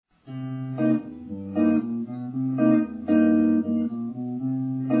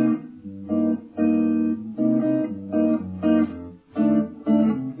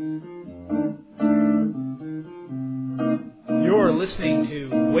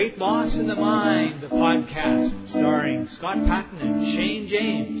Weight Loss in the Mind, the podcast starring Scott Patton and Shane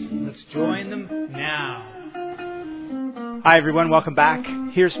James. Let's join them now. Hi everyone, welcome back.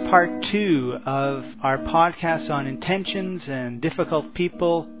 Here's part 2 of our podcast on intentions and difficult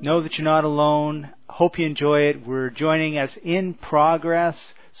people. Know that you're not alone. Hope you enjoy it. We're joining us in progress.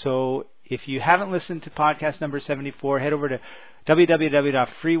 So if you haven't listened to podcast number 74, head over to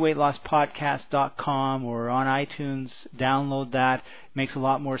www.freeweightlosspodcast.com or on iTunes. Download that. It makes a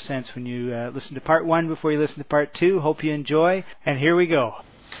lot more sense when you listen to part 1 before you listen to part 2. Hope you enjoy. And here we go.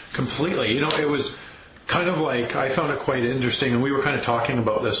 Completely. You know, it was kind of like, I found it quite interesting, and we were kind of talking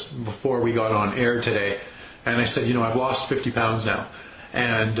about this before we got on air today. And I said, you know, I've lost 50 pounds now.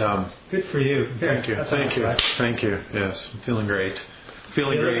 And good for you. Thank you. Thank you. Thank you. Yes, I'm feeling great.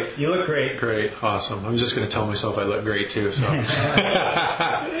 Great. You look great. Great. Awesome. I'm just going to tell myself I look great too. So the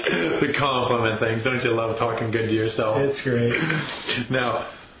compliment things. Don't you love talking good to yourself? It's great. Now,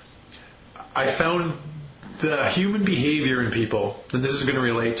 I found the human behavior in people, and this is going to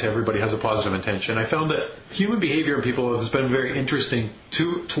relate to everybody has a positive intention. I found that human behavior in people has been very interesting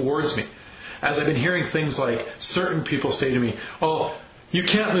towards me. As I've been hearing things like certain people say to me, "Oh, you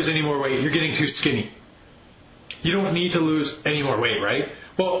can't lose any more weight. You're getting too skinny. You don't need to lose any more weight," right?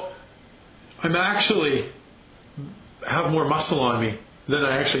 Well, I'm actually have more muscle on me than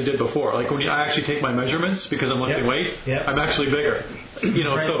I actually did before. Like when I actually take my measurements because I'm lifting weights, I'm actually bigger. You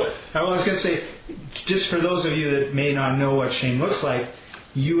know, right. So I was going to say, just for those of you that may not know what Shane looks like,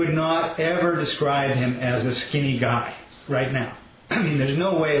 you would not ever describe him as a skinny guy right now. I mean, there's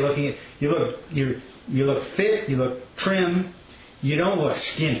no way looking at you look fit, you look trim, you don't look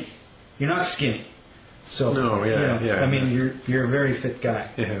skinny. You're not skinny. So, no, I mean, you're a very fit guy.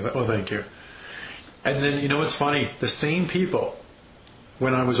 Yeah, well, thank you. And then, you know what's funny? The same people,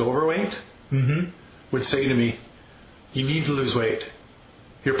 when I was overweight, would say to me, "You need to lose weight.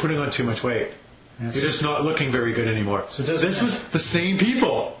 You're putting on too much weight. You're just not looking very good anymore." So this was the same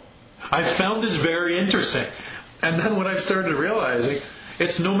people. I found this very interesting. And then when I started realizing,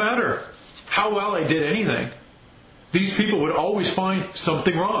 it's no matter how well I did anything, these people would always find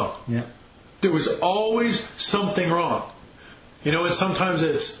something wrong. Yeah. There was always something wrong. You know, and sometimes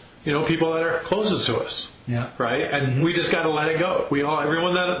it's, you know, people that are closest to us. Yeah. Right? And we just got to let it go.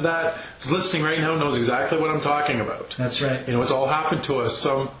 Everyone that is listening right now knows exactly what I'm talking about. That's right. You know, it's all happened to us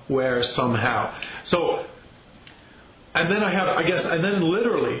somewhere, somehow. So, and then and then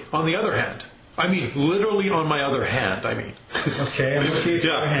literally, on the other hand, literally on my other hand, Okay, I'm looking at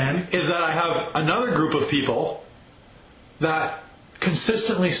your hand. Is that I have another group of people that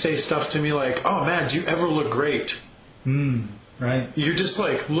consistently say stuff to me like, "Oh man, do you ever look great? Right. You're just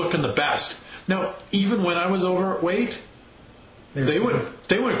like looking the best." Now, even when I was overweight, they would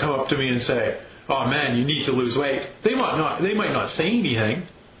come up to me and say, "Oh man, you need to lose weight." They might not say anything,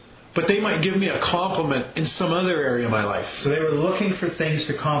 but they might give me a compliment in some other area of my life. So they were looking for things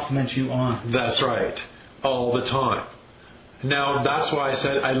to compliment you on. That's right. All the time. Now, that's why I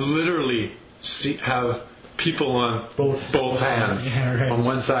said I literally have people on both hands, on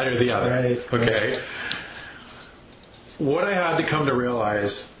one side or the other. Right. Okay. Right. What I had to come to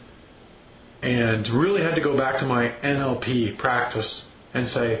realize, and really had to go back to my NLP practice and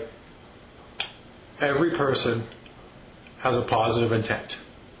say, every person has a positive intent.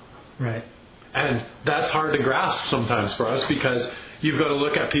 Right. And that's hard to grasp sometimes for us because you've got to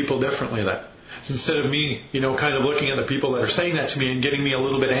look at people differently then. Instead of me, you know, kind of looking at the people that are saying that to me and getting me a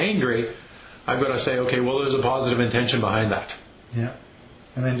little bit angry, I've got to say, okay, well, there's a positive intention behind that. Yeah.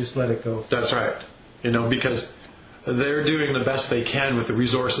 And then just let it go. That's right. You know, because they're doing the best they can with the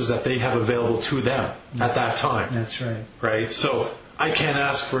resources that they have available to them at that time. That's right. Right? So I can't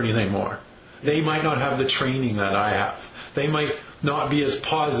ask for anything more. They might not have the training that I have. They might not be as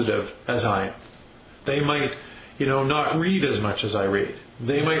positive as I am. They might, you know, not read as much as I read.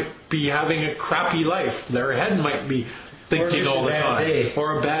 They might be having a crappy life. Their head might be thinking all the time.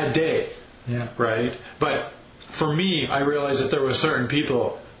 Or a bad day. Yeah. Right? But for me, I realized that there were certain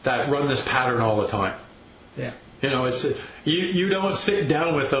people that run this pattern all the time. Yeah. You know, it's you don't sit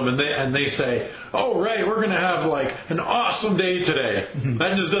down with them and they say, "Oh, right, we're going to have like an awesome day today."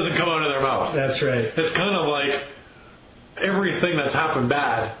 That just doesn't come out of their mouth. That's right. It's kind of like everything that's happened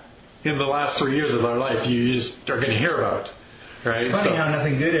bad in the last 3 years of our life, you just are going to hear about. Right? It's funny how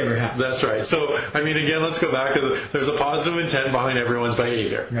nothing good ever happens. That's right. So, again, let's go back to there's a positive intent behind everyone's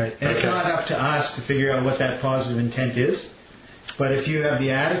behavior. Right. And It's not up to us to figure out what that positive intent is. But if you have the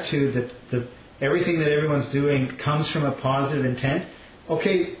attitude that everything that everyone's doing comes from a positive intent,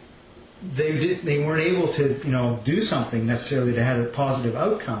 okay, they weren't able to, you know, do something necessarily to have a positive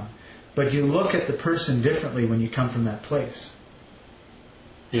outcome. But you look at the person differently when you come from that place.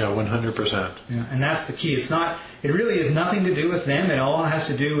 Yeah, 100%. Yeah, and that's the key. It really has nothing to do with them. It all has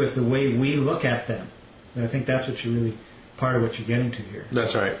to do with the way we look at them. And I think that's part of what you're getting to here.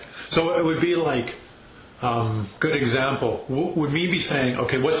 That's right. So it would be like, good example, would me be saying,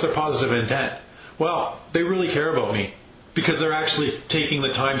 okay, what's their positive intent? Well, they really care about me because they're actually taking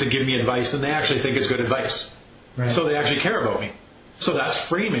the time to give me advice and they actually think it's good advice. Right. So they actually care about me. So that's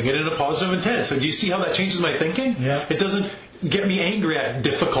framing it in a positive intent. So do you see how that changes my thinking? Yeah. It doesn't get me angry at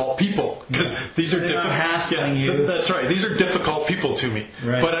difficult people because these are difficult. Hassling you. That's right. These are difficult people to me.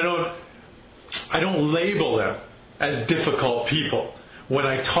 Right. But I don't label them as difficult people when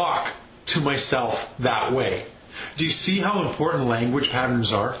I talk to myself that way. Do you see how important language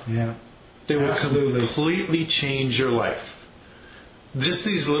patterns are? Yeah. They will Absolutely. completely change your life. Just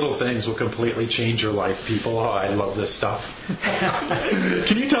these little things will completely change your life, people. Oh, I love this stuff.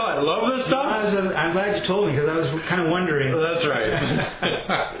 Can you tell I love this stuff? I'm glad you told me because I was kind of wondering. That's right.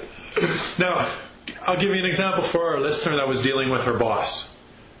 Now, I'll give you an example for our listener that was dealing with her boss.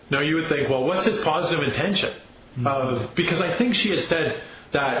 Now, you would think, well, what's his positive intention? Because I think she had said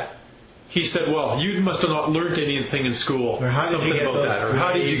that he said, well, you must have not learned anything in school. Or how did you get those Or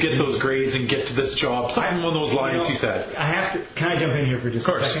how did you get those grades and get to this job? Something along those lines, he said. Can I jump in here for just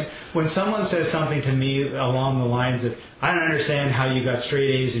a second? When someone says something to me along the lines of, I don't understand how you got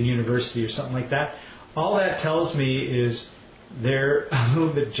straight A's in university or something like that, all that tells me is they're a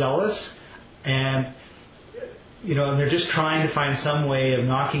little bit jealous and they're just trying to find some way of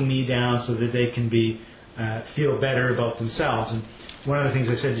knocking me down so that they can feel better about themselves. And one of the things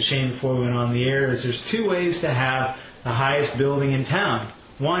I said to Shane before we went on the air is there's two ways to have the highest building in town.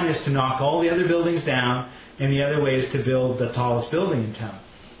 One is to knock all the other buildings down, and the other way is to build the tallest building in town.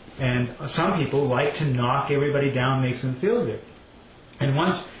 And some people like to knock everybody down, makes them feel good. And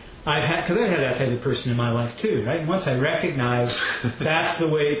once because I've had that type of person in my life too, right? And once I recognized that's the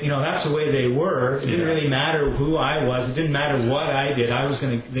way they were, it didn't really matter who I was, it didn't matter what I did, I was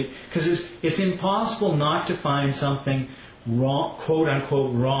going to, because it's impossible not to find something wrong, quote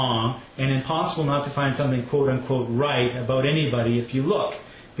unquote wrong, and impossible not to find something quote unquote right about anybody if you look,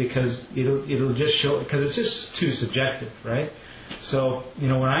 because it'll just show, because it's just too subjective, right? So,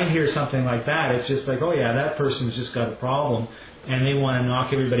 when I hear something like that, it's just like, oh yeah, that person's just got a problem, and they want to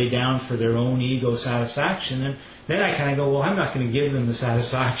knock everybody down for their own ego satisfaction, and then I kind of go, well, I'm not going to give them the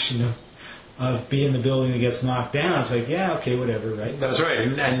satisfaction of being the building that gets knocked down. It's like, yeah, okay, whatever, right? That's right.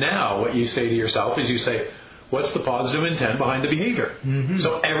 And now what you say to yourself is you say, what's the positive intent behind the behavior? Mm-hmm.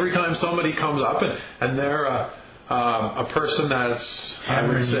 So every time somebody comes up and they're a person that's,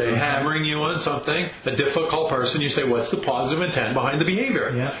 hammering you on something, a difficult person, you say, what's the positive intent behind the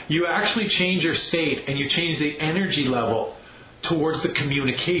behavior? Yeah. You actually change your state and you change the energy level towards the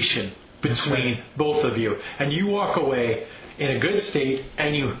communication between both of you. And you walk away in a good state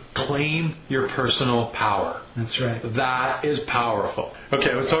and you claim your personal power. That's right. That is powerful.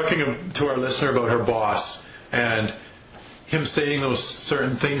 Okay, I was talking to our listener about her boss and him saying those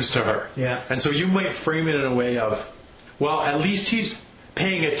certain things to her. Yeah. And so you might frame it in a way of, well, at least he's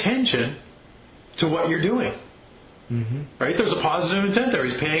paying attention to what you're doing. Mm-hmm. Right? There's a positive intent there.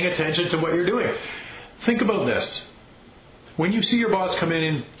 He's paying attention to what you're doing. Think about this. When you see your boss come in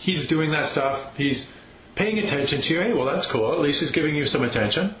and he's doing that stuff, he's paying attention to you. Hey, well, that's cool. At least he's giving you some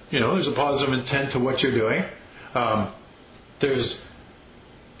attention. There's a positive intent to what you're doing. There's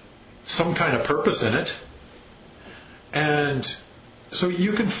some kind of purpose in it. And so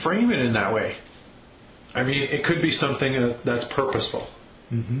you can frame it in that way. I mean, it could be something that's purposeful.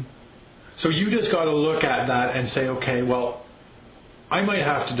 Mm-hmm. So you just got to look at that and say, okay, well, I might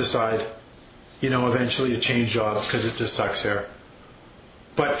have to decide, eventually to change jobs because it just sucks here.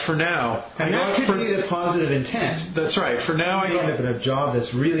 But for now... And that could be the positive intent. That's right. For now, I end up in a job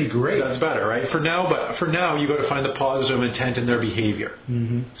that's really great. That's better, right? For now, you got to find the positive intent in their behavior.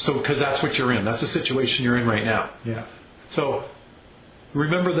 Mm-hmm. So, because that's what you're in. That's the situation you're in right now. Yeah. So,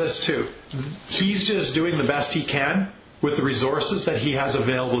 remember this too. He's just doing the best he can with the resources that he has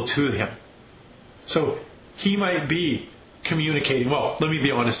available to him. So, he might be communicating... Well, let me be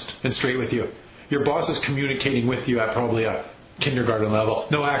honest and straight with you. Your boss is communicating with you at probably a kindergarten level.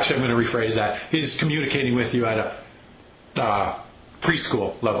 No, actually, I'm going to rephrase that. He's communicating with you at a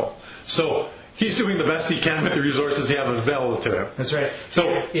preschool level. So he's doing the best he can with the resources he has available to him. That's right.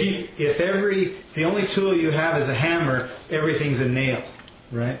 So if the only tool you have is a hammer, everything's a nail,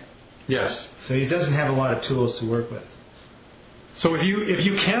 right? Yes. So he doesn't have a lot of tools to work with. So if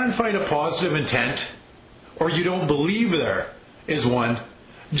you can find a positive intent, or you don't believe there is one,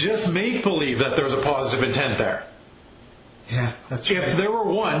 just make believe that there's a positive intent there. Yeah, that's right. If there were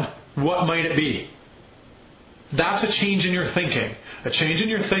one, what might it be? That's a change in your thinking. A change in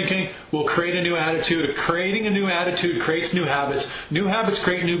your thinking will create a new attitude. Creating a new attitude creates new habits. New habits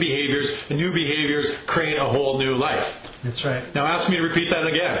create new behaviors. And new behaviors create a whole new life. That's right. Now ask me to repeat that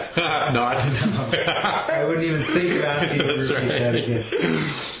again. Not. No, I wouldn't even think about asking you to repeat that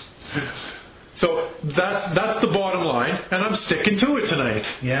again. So that's the bottom line, and I'm sticking to it tonight.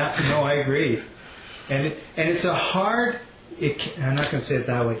 Yeah, no, I agree. And it's a hard... I'm not going to say it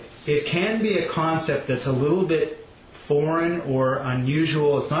that way. It can be a concept that's a little bit foreign or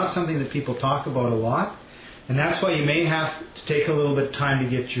unusual. It's not something that people talk about a lot. And that's why you may have to take a little bit of time to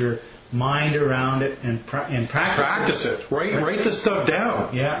get your mind around it and practice it. Write the stuff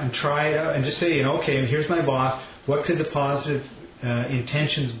down. Yeah, and try it out. And just say, okay, here's my boss. What could the positive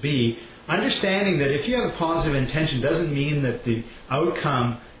intentions be? Understanding that if you have a positive intention doesn't mean that the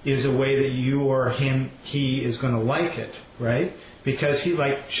outcome is a way that you or he is going to like it, right? Because he,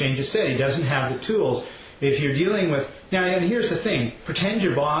 like Shane just said, he doesn't have the tools. If you're dealing with... Now, and here's the thing. Pretend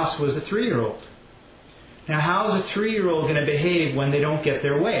your boss was a 3-year-old. Now, how is a 3-year-old going to behave when they don't get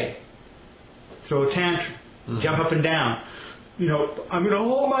their way? Throw a tantrum. Mm-hmm. Jump up and down. I'm going to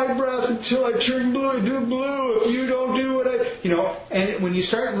hold my breath until I turn blue and do blue if you don't do what I... and when you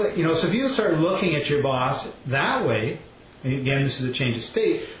start... so if you start looking at your boss that way... And again, this is a change of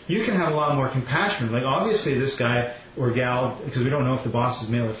state. You can have a lot more compassion. Like, obviously, this guy or gal, because we don't know if the boss is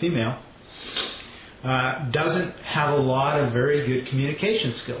male or female, doesn't have a lot of very good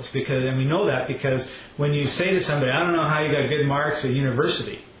communication skills. And we know that because when you say to somebody, I don't know how you got good marks at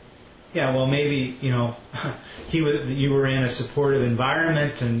university. Yeah, well, maybe, you were in a supportive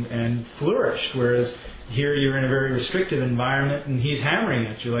environment and flourished, whereas here you're in a very restrictive environment and he's hammering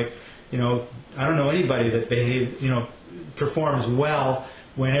at you. Like, I don't know anybody that performs well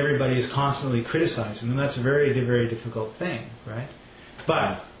when everybody is constantly criticizing them. That's a very, very difficult thing, right?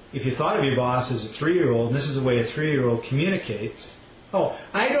 But if you thought of your boss as a 3-year-old, and this is the way a 3-year-old communicates,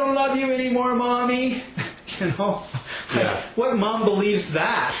 I don't love you anymore, Mommy. Yeah. What mom believes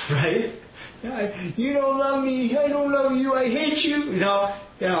that, right? You don't love me. I don't love you. I hate you.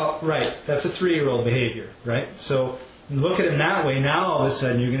 Right. That's a 3-year-old behavior, right? So look at it that way. Now all of a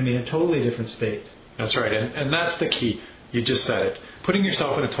sudden you're going to be in a totally different state. That's right, and that's the key. You just said it. Putting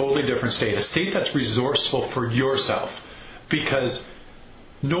yourself in a totally different state, a state that's resourceful for yourself, because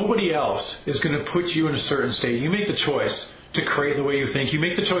nobody else is going to put you in a certain state. You make the choice to create the way you think. You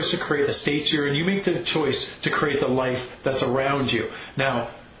make the choice to create the state you're in. You make the choice to create the life that's around you. Now,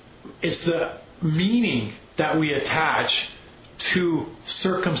 it's the meaning that we attach to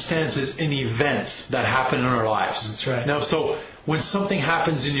circumstances and events that happen in our lives. That's right. Now, so when something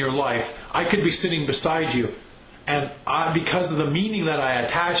happens in your life, I could be sitting beside you, and because of the meaning that I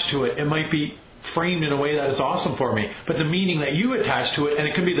attach to it, it might be framed in a way that is awesome for me. But the meaning that you attach to it, and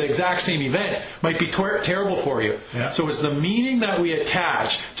it could be the exact same event, might be terrible for you. Yeah. So it's the meaning that we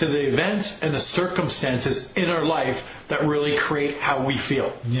attach to the events and the circumstances in our life that really create how we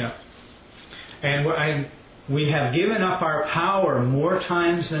feel. Yeah. And we have given up our power more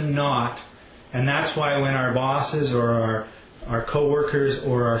times than not, and that's why when our bosses or our co-workers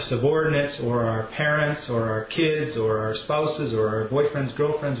or our subordinates or our parents or our kids or our spouses or our boyfriends,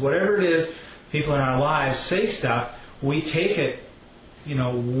 girlfriends, whatever it is, people in our lives say stuff, we take it,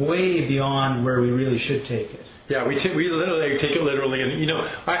 way beyond where we really should take it. Yeah, we literally take it literally. And,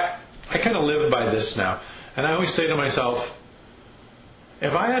 I kind of live by this now. And I always say to myself,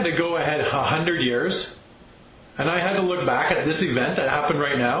 if I had to go ahead 100 years and I had to look back at this event that happened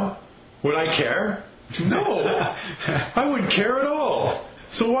right now, would I care? No, I wouldn't care at all.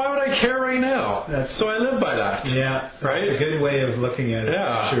 So why would I care right now? So I live by that. Yeah, right. It's a good way of looking at it.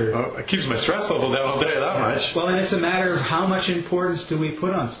 Yeah, sure. Well, it keeps my stress level down. I'll tell you that much. Well, and it's a matter of how much importance do we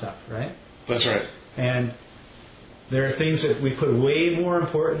put on stuff, right? That's right. And there are things that we put way more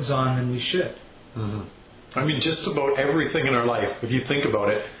importance on than we should. Mm-hmm. I mean, just about everything in our life, if you think about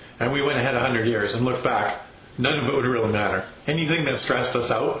it, and we went ahead 100 years and looked back, none of it would really matter. Anything that stressed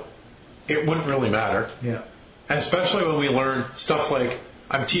us out, it wouldn't really matter. Yeah. And especially when we learn stuff like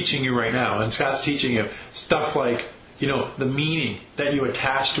I'm teaching you right now, and Scott's teaching you, stuff like, the meaning that you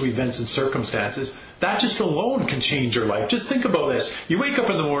attach to events and circumstances, that just alone can change your life. Just think about this. You wake up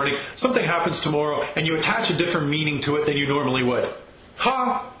in the morning, something happens tomorrow, and you attach a different meaning to it than you normally would.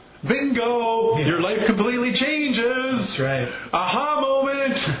 Ha! Bingo! Yeah. Your life completely changes! That's right. Aha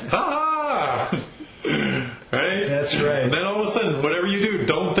moment! Ha! Right? That's right. And then all of a sudden, whatever you do,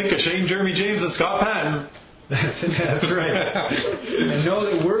 don't think of Shane, Jeremy James, and Scott Patton. That's right. And know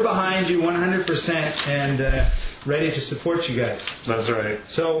that we're behind you 100% and ready to support you guys. That's right.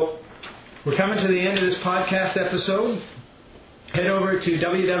 So we're coming to the end of this podcast episode. head over to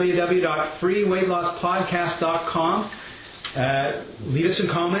www.freeweightlosspodcast.com. Leave us some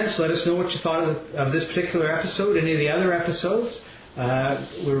comments. Let us know what you thought of this particular episode, any of the other episodes.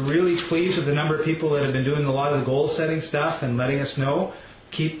 We're really pleased with the number of people that have been doing a lot of the goal setting stuff and letting us know.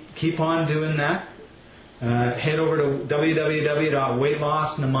 Keep on doing that. Head over to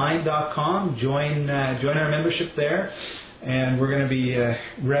www.weightlossthemind.com. Join our membership there, and we're going to be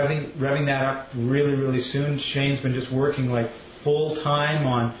revving that up really, really soon. Shane's been just working like full time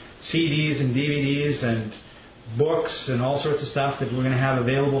on CDs and DVDs and books and all sorts of stuff that we're going to have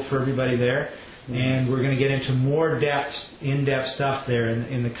available for everybody there. And we're going to get into more in-depth stuff there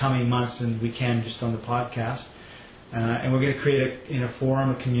in the coming months than we can just on the podcast. And we're going to create a forum,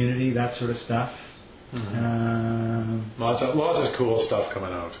 a community, that sort of stuff. Lots of cool stuff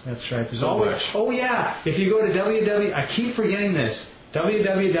coming out. That's right. There's So much. Oh yeah, if you go to I keep forgetting this,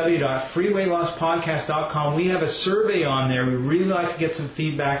 www.freeweightlosspodcast.com, we have a survey on there. We really like to get some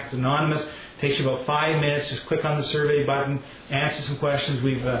feedback. It's anonymous. Takes you about 5 minutes. Just click on the survey button, answer some questions.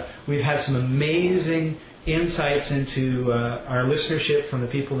 We've had some amazing insights into our listenership from the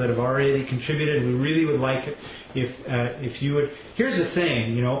people that have already contributed. We really would like it if you would. Here's the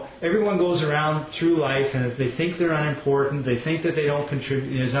thing, everyone goes around through life, and if they think they're unimportant, they think that they don't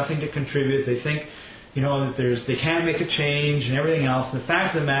contribute. There's nothing to contribute. They think, that they can't make a change and everything else. And the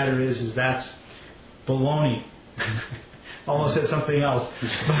fact of the matter is that's baloney. Almost said something else,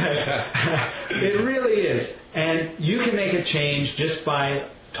 but it really is. And you can make a change just by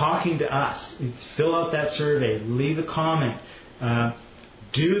talking to us. Fill out that survey, leave a comment,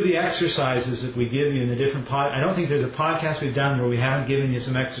 do the exercises that we give you in the different I don't think there's a podcast we've done where we haven't given you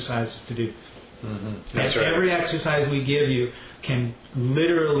some exercises to do. That's right. Every exercise we give you can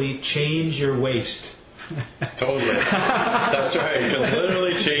literally change your waist. Totally. That's right. You can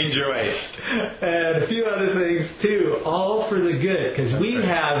literally change your waist. And a few other things too, all for the good, because we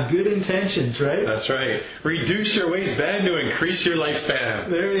have good intentions, right? That's right. Reduce your waistband to increase your lifespan.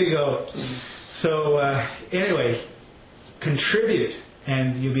 There you go. So anyway, contribute,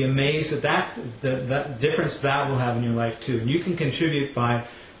 and you'll be amazed at the difference that will have in your life too. And you can contribute by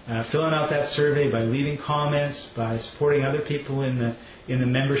filling out that survey, by leaving comments, by supporting other people in the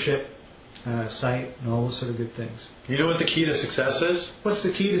membership site, and all those sort of good things. You know what the key to success is? What's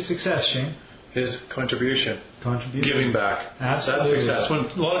the key to success, Shane? Is contribution. Giving back. Absolutely. That's success. When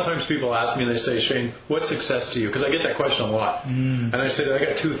a lot of times people ask me, they say, Shane, what's success to you? Because I get that question a lot. And I say that I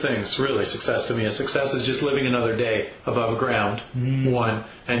got two things, really, success to me. Success is just living another day above ground, one.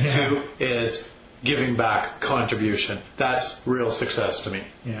 And two is giving back, contribution. That's real success to me.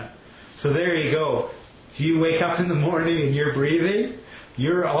 Yeah. So there you go. If you wake up in the morning and you're breathing,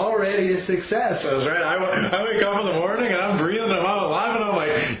 you're already a success. That's right. I wake up in the morning and I'm breathing and I'm alive and I'm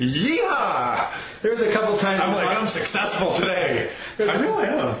like, yeehaw! There's a couple times I'm successful today. I really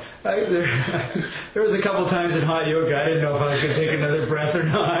am. There was a couple times in hot yoga I didn't know if I was going to take another breath or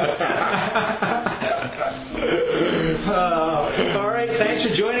not. All right. Thanks for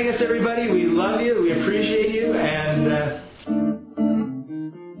joining us, everybody. We love you. We appreciate you. And